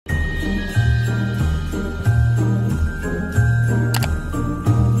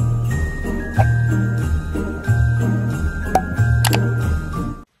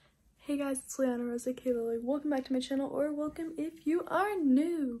Rose, aka Lily. Welcome back to my channel, or welcome if you are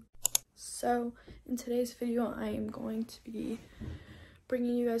new. So in today's video, I am going to be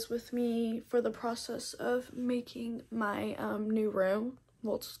bringing you guys with me for the process of making my new room.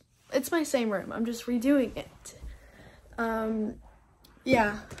 Well, it's my same room, I'm just redoing it.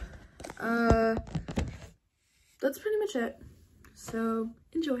 Yeah, that's pretty much it, so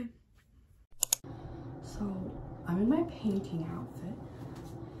enjoy. So I'm in my painting outfit.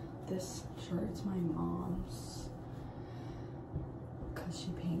 This shirt's my mom's because she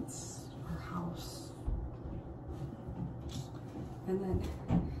paints her house. And then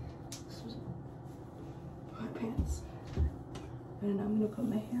this was my pants. And I'm gonna put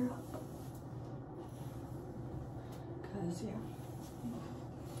my hair up because yeah,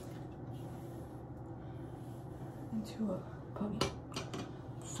 into a pony.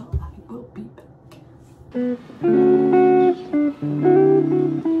 So I will be back.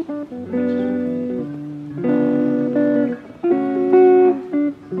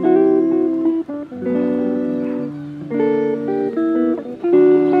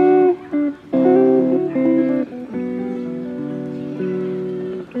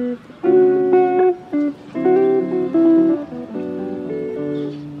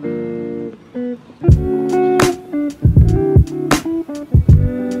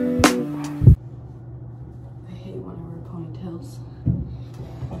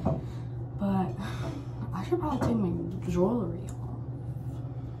 Probably take my jewelry off.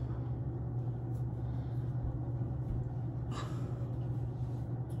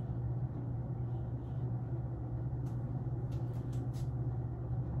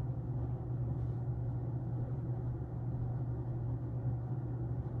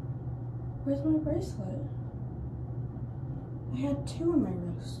 Where's my bracelet? I had two on my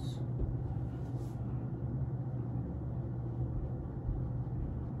wrists.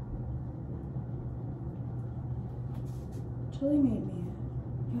 Chili made me it.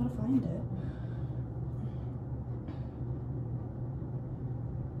 You gotta find it.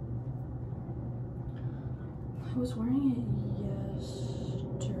 I was wearing it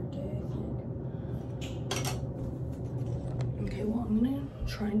yesterday, I think. Okay, well, I'm gonna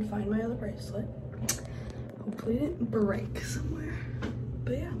try and find my other bracelet. Hopefully it didn't break somewhere.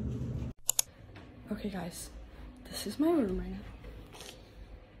 But yeah. Okay, guys. This is my room right now.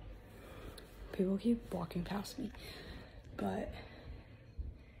 People keep walking past me. But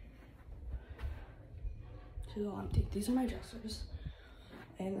she's all empty. These are my dressers,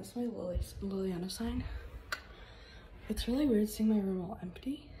 and that's my Lilliana sign. It's really weird seeing my room all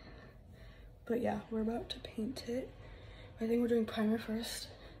empty, but yeah, we're about to paint it. I think we're doing primer first.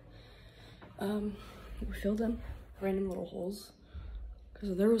 We filled in random little holes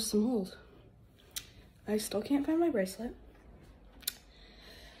because there was some holes. I still can't find my bracelet,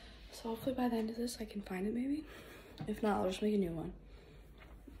 so hopefully by the end of this I can find it maybe. If not, I'll just make a new one.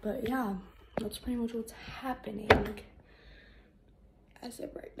 But yeah, that's pretty much what's happening. As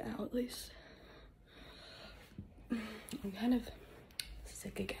of right now, at least. I'm kind of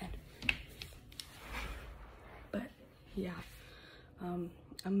sick again. But yeah,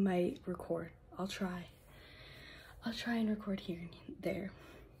 I might record. I'll try and record here and there.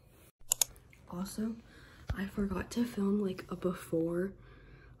 Also, I forgot to film like a before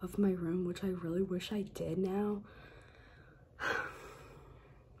of my room, which I really wish I did now.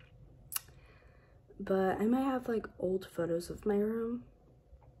 But I might have like old photos of my room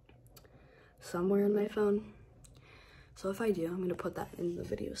somewhere on my phone. So if I do, I'm gonna put that in the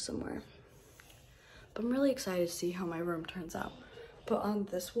video somewhere. But I'm really excited to see how my room turns out. But on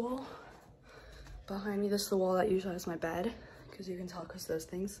this wall, behind me, this is the wall that usually has my bed, because you can tell because those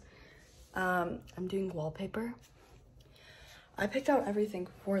things. I'm doing wallpaper. I picked out everything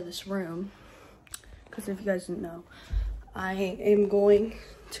for this room, because if you guys didn't know, I am going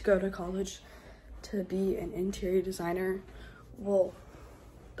to go to college to be an interior designer. Well,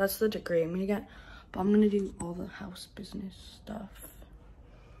 that's the degree I'm gonna get, but I'm gonna do all the house business stuff.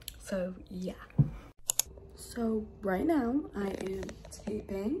 So yeah. So right now I am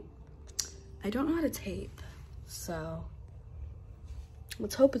taping. I don't know how to tape, so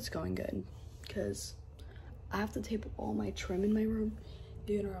let's hope it's going good, because I have to tape all my trim in my room,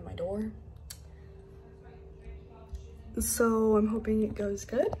 even around my door. So I'm hoping it goes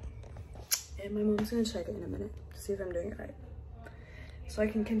good. And my mom's gonna check it in a minute to see if I'm doing it right, so I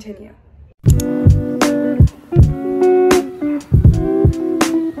can continue.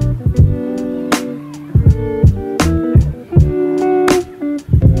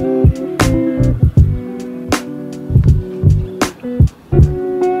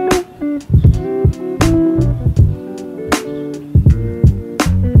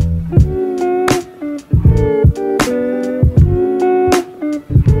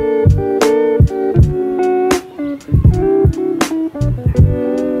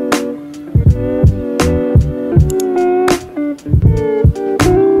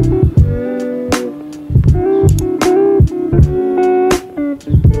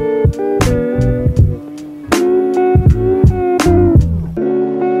 Okay,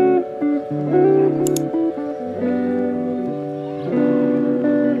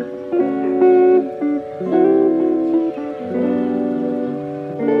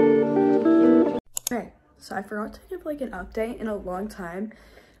 so I forgot to give like an update in a long time.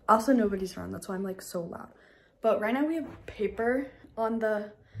 Also, nobody's around, that's why I'm like so loud. But right now we have paper on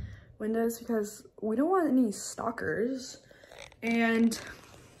the windows because we don't want any stalkers. And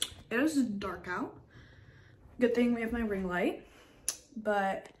it is dark out. Good thing we have my ring light.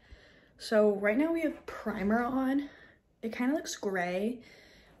 But so right now we have primer on. It kind of looks gray.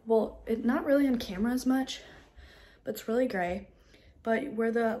 Well, it's not really on camera as much, but it's really gray. But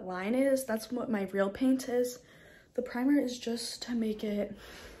where the line is, that's what my real paint is. The primer is just to make it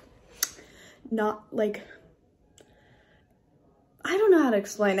not like, I don't know how to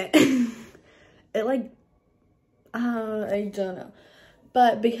explain it. It like, I don't know.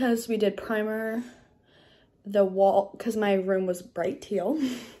 But because we did primer the wall, because my room was bright teal,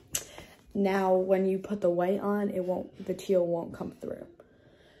 now when you put the white on, the teal won't come through.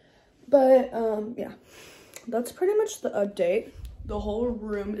 But yeah, that's pretty much the update. The whole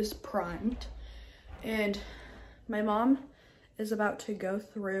room is primed, and my mom is about to go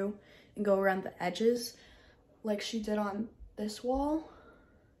through and go around the edges like she did on this wall.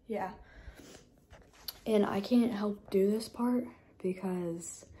 Yeah, and I can't help do this part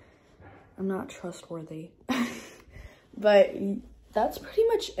because I'm not trustworthy. But that's pretty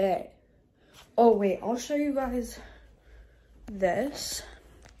much it. Oh wait, I'll show you guys this.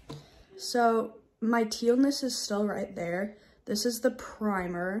 So my tealness is still right there. This is the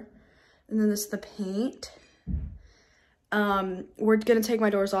primer, and then this is the paint. We're gonna take my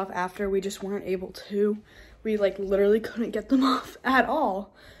doors off after. We just weren't able to. We like literally couldn't get them off at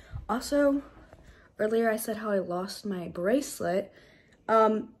all. Also, earlier I said how I lost my bracelet.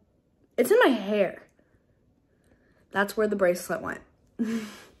 It's in my hair. That's where the bracelet went.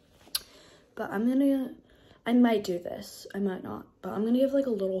 But I might do this. I might not. But I'm gonna give like a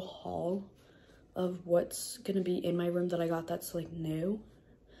little haul of what's gonna be in my room that I got that's like new,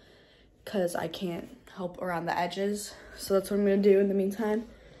 because I can't help around the edges, so that's what I'm gonna do in the meantime.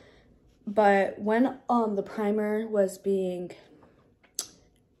 But when the primer was when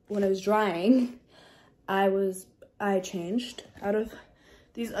it was drying, I changed out of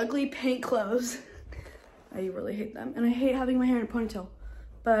these ugly paint clothes. I really hate them, and I hate having my hair in a ponytail.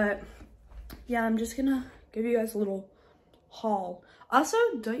 But yeah, I'm just gonna give you guys a little haul. Also,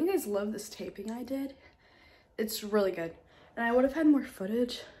 don't you guys love this taping I did? It's really good. And I would have had more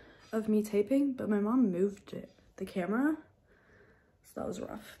footage of me taping, but my mom moved the camera, so that was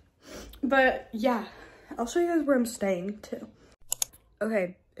rough. But yeah, I'll show you guys where I'm staying too.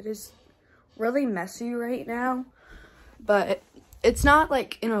 Okay, it is really messy right now, but it's not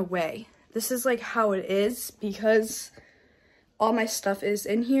like in a way. This is like how it is because all my stuff is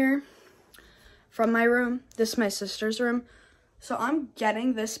in here from my room. This is my sister's room. So I'm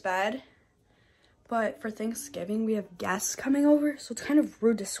getting this bed, but for Thanksgiving, we have guests coming over. So it's kind of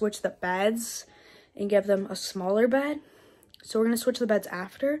rude to switch the beds and give them a smaller bed. So we're gonna switch the beds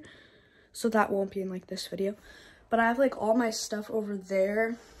after. So that won't be in like this video. But I have like all my stuff over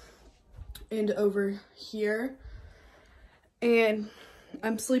there and over here. And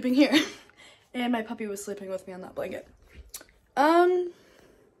I'm sleeping here. And my puppy was sleeping with me on that blanket.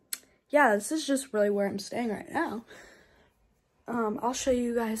 Yeah, this is just really where I'm staying right now. I'll show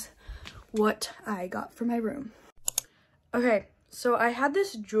you guys what I got for my room. Okay, so I had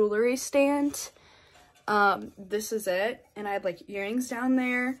this jewelry stand. This is it. And I had like earrings down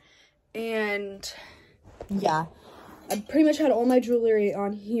there. And yeah, I pretty much had all my jewelry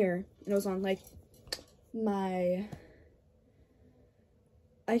on here. And it was on like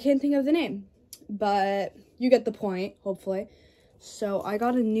I can't think of the name, but you get the point, hopefully. So I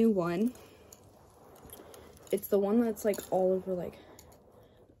got a new one. It's the one that's like all over like,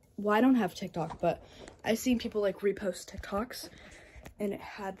 well, I don't have TikTok, but I've seen people like repost TikToks, and it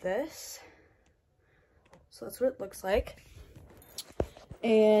had this. So that's what it looks like.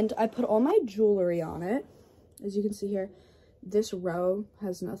 And I put all my jewelry on it. As you can see here, this row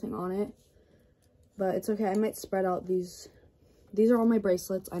has nothing on it, but it's okay. I might spread out these. These are all my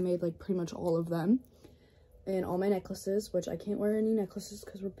bracelets. I made like pretty much all of them. And all my necklaces, which I can't wear any necklaces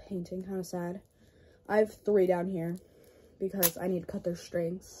because we're painting, kind of sad. I have 3 down here because I need to cut their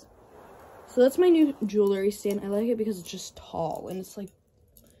strings. So that's my new jewelry stand. I like it because it's just tall and it's like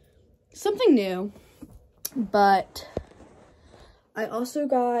something new. But I also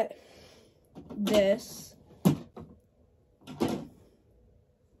got this. I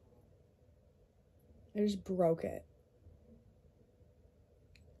just broke it.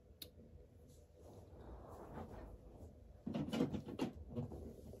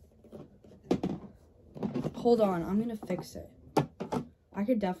 hold on, I'm gonna fix it. I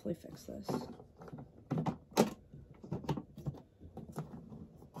could definitely fix this.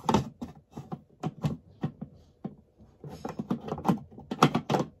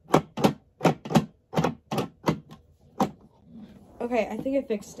 Okay, I think I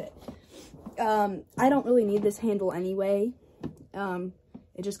fixed it. I don't really need this handle anyway.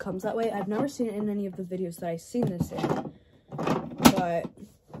 It just comes that way. I've never seen it in any of the videos that I've seen this in. But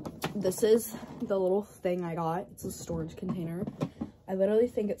this is the little thing I got. It's a storage container. I literally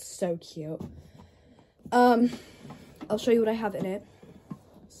think it's so cute. I'll show you what I have in it.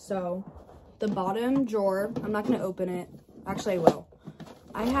 So, the bottom drawer, I'm not going to open it. Actually, I will.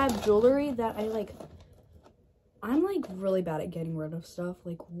 I have jewelry that I'm like really bad at getting rid of stuff.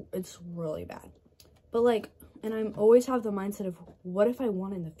 Like, it's really bad. But like, and I always have the mindset of what if I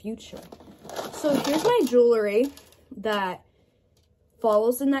want in the future? So here's my jewelry that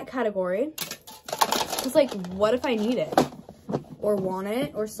follows in that category. It's like, what if I need it or want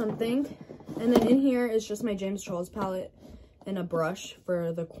it or something? And then in here is just my James Charles palette and a brush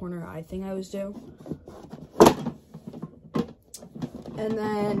for the corner eye thing I always do. And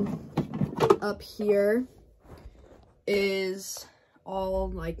then up here is all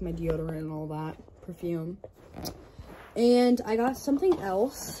like my deodorant and all that, perfume. And I got something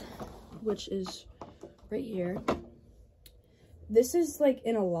else, which is right here. This is like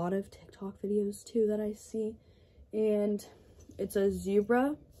in a lot of TikTok videos too that I see, and it's a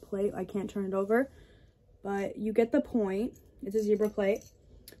zebra plate. I can't turn it over, but you get the point. It's a zebra plate.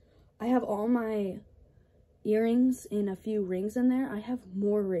 I have all my earrings and a few rings in there. I have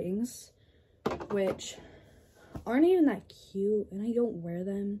more rings, which aren't even that cute, and I don't wear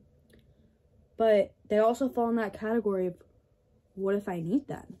them. But they also fall in that category of what if I need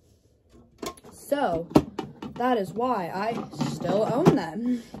them? So that is why I still own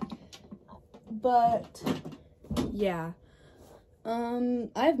them. But yeah, I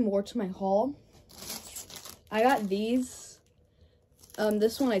have more to my haul. I got these.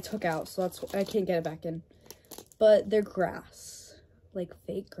 This one I took out, so I can't get it back in. But they're grass, like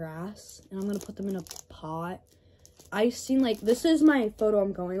fake grass, and I'm gonna put them in a pot. I've seen, like, this is my photo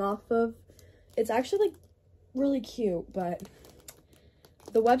I'm going off of. It's actually like really cute, but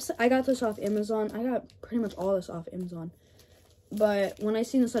the website, I got this off Amazon. I got pretty much all this off Amazon. But when I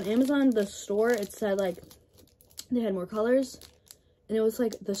seen this on Amazon, the store, it said like they had more colors, and it was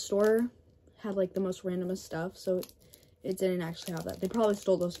like the store had like the most randomest stuff, so it didn't actually have that. They probably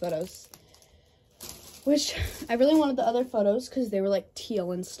stole those photos, which I really wanted the other photos because they were like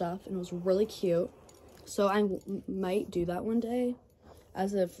teal and stuff, and it was really cute. So I might do that one day.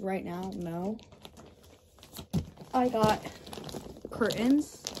 As of right now, no. I got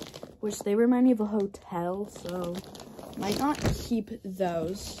curtains, which they remind me of a hotel, so might not keep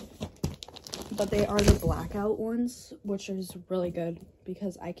those. But they are the blackout ones, which is really good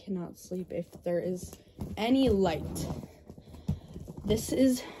because I cannot sleep if there is any light. This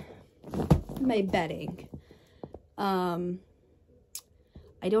is my bedding. I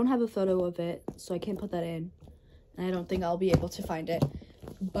don't have a photo of it, so I can't put that in. And I don't think I'll be able to find it.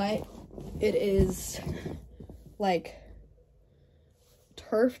 But it is like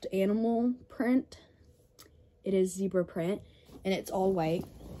turfed animal print. It is zebra print, and it's all white.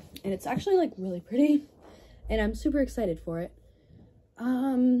 And it's actually like really pretty, and I'm super excited for it.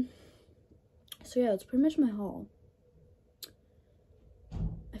 So yeah, that's pretty much my haul.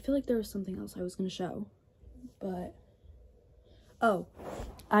 I feel like there was something else I was gonna show, but oh,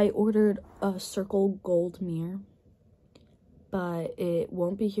 I ordered a circle gold mirror, but it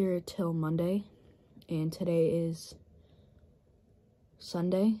won't be here till Monday, and today is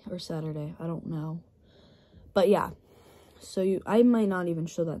Sunday or Saturday, I don't know. But yeah, so I might not even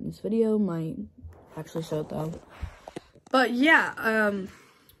show that in this video, might actually show it though. But yeah,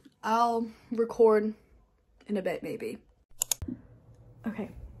 I'll record in a bit maybe. Okay,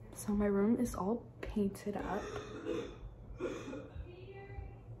 so my room is all painted up.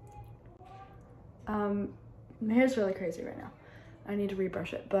 My hair's really crazy right now. I need to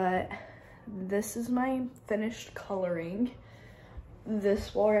rebrush it, but this is my finished coloring.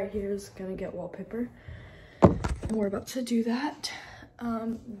 This wall right here is gonna get wallpaper, and we're about to do that.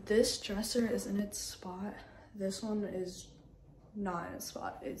 This dresser is in its spot. This one is not in its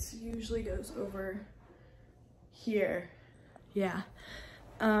spot. It usually goes over here. Yeah.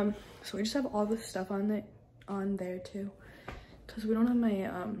 So we just have all this stuff on there too, because we don't have my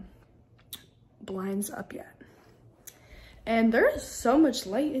blinds up yet. And there is so much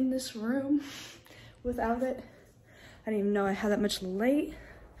light in this room. Without it, I didn't even know I had that much light,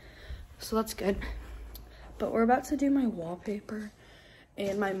 so that's good. But we're about to do my wallpaper,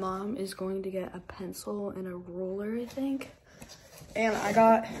 and my mom is going to get a pencil and a ruler, I think. And I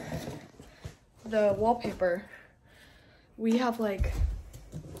got the wallpaper. We have like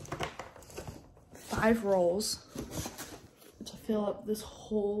 5 rolls to fill up this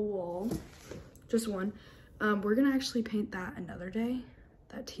whole wall. Just one. We're gonna actually paint that another day,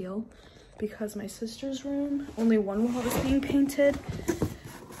 that teal, because my sister's room, only one wall is being painted.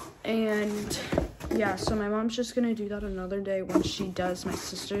 And yeah, so my mom's just gonna do that another day when she does my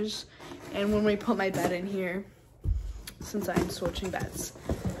sister's, and when we put my bed in here, since I'm switching beds.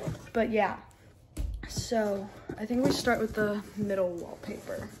 But yeah, so I think we start with the middle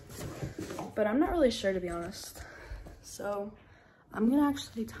wallpaper, but I'm not really sure, to be honest. So I'm gonna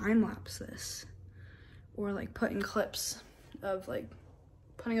actually time lapse this, or like put in clips of like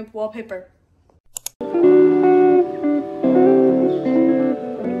putting up wallpaper.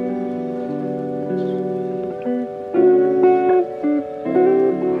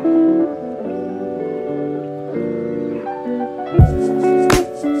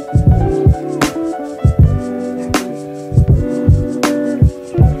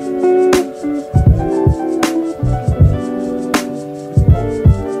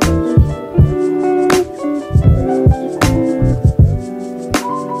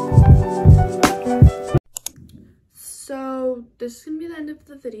 So this is gonna be the end of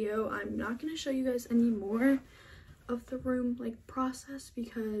the video. I'm not gonna show you guys any more of the room like process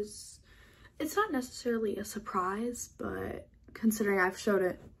because it's not necessarily a surprise, but considering I've showed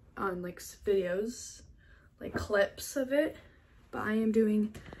it on like videos, like clips of it, but I am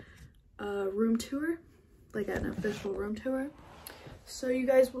doing a room tour, like an official room tour. So you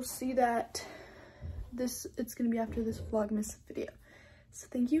guys will see that it's gonna be after this vlogmas video. So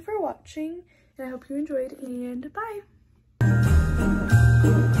thank you for watching, and I hope you enjoyed, and bye.